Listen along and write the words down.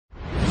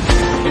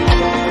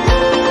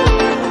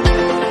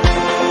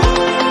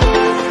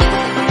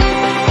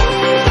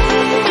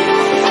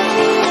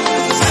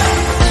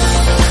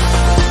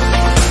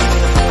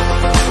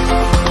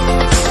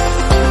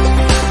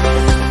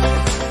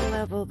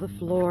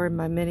floor in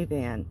my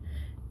minivan.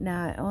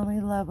 Now I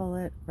only level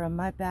it from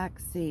my back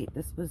seat.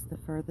 This was the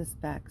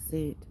furthest back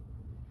seat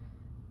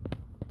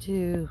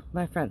to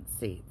my front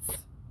seats.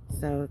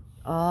 So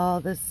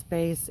all the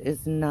space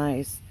is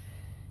nice.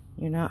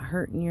 You're not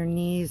hurting your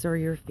knees or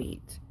your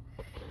feet.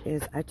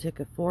 I took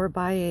a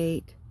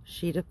 4x8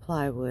 sheet of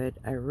plywood.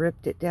 I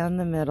ripped it down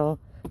the middle,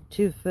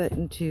 2 foot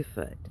and 2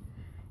 foot.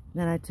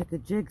 Then I took a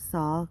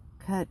jigsaw,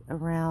 cut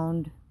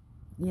around,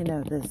 you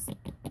know, this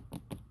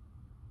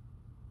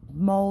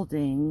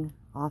molding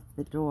off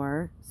the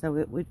door so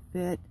it would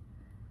fit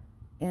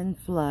in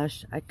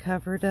flush. I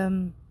covered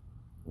them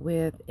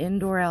with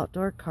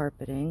indoor-outdoor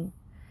carpeting.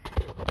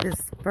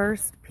 This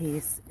first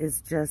piece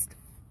is just,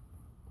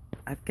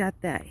 I've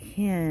got that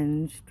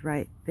hinged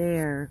right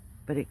there,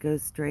 but it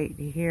goes straight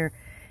to here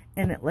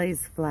and it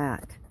lays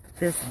flat.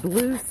 This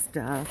blue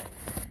stuff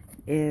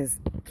is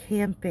a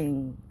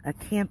camping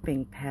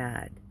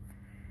pad,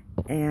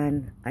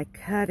 and I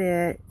cut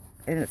it,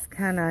 and it's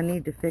kind of, I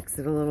need to fix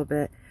it a little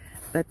bit,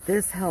 but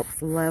this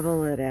helps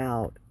level it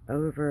out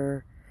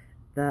over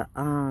the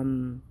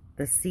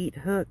seat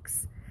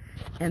hooks.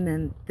 And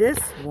then this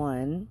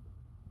one,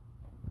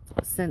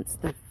 since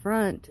the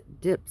front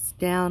dips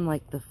down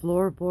like the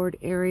floorboard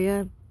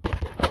area,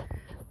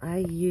 I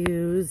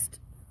used,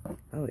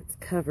 oh, it's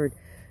covered,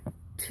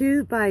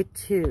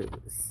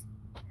 2x2s,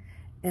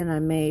 and I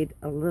made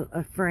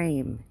a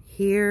frame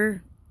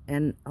here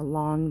and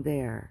along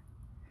there,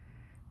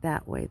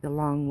 that way, the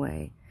long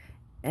way,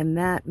 and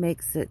that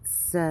makes it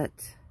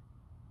set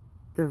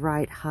the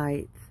right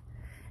height.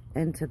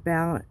 And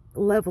to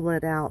level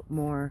it out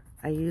more,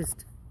 I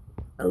used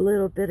a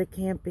little bit of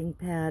camping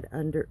pad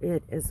under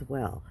it as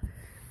well.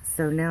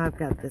 So now I've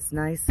got this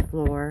nice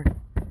floor,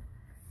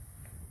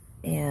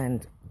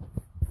 and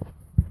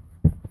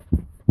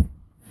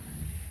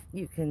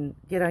you can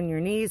get on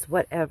your knees,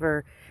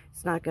 whatever.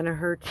 It's not going to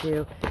hurt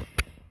you.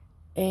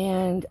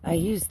 And I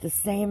used the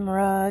same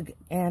rug,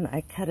 and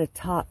I cut a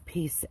top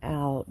piece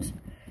out.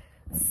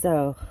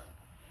 So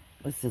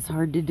this is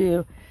hard to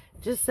do,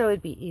 just so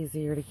it'd be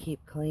easier to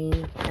keep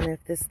clean. And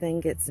if this thing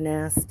gets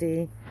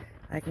nasty,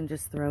 I can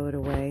just throw it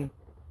away,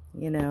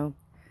 you know.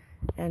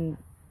 And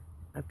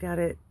I've got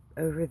it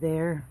over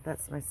there.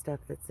 That's my stuff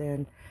that's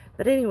in.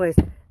 But anyways,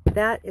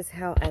 that is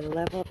how I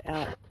leveled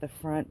out the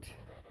front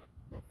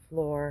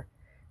floor.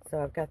 So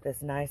I've got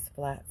this nice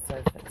flat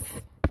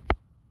surface.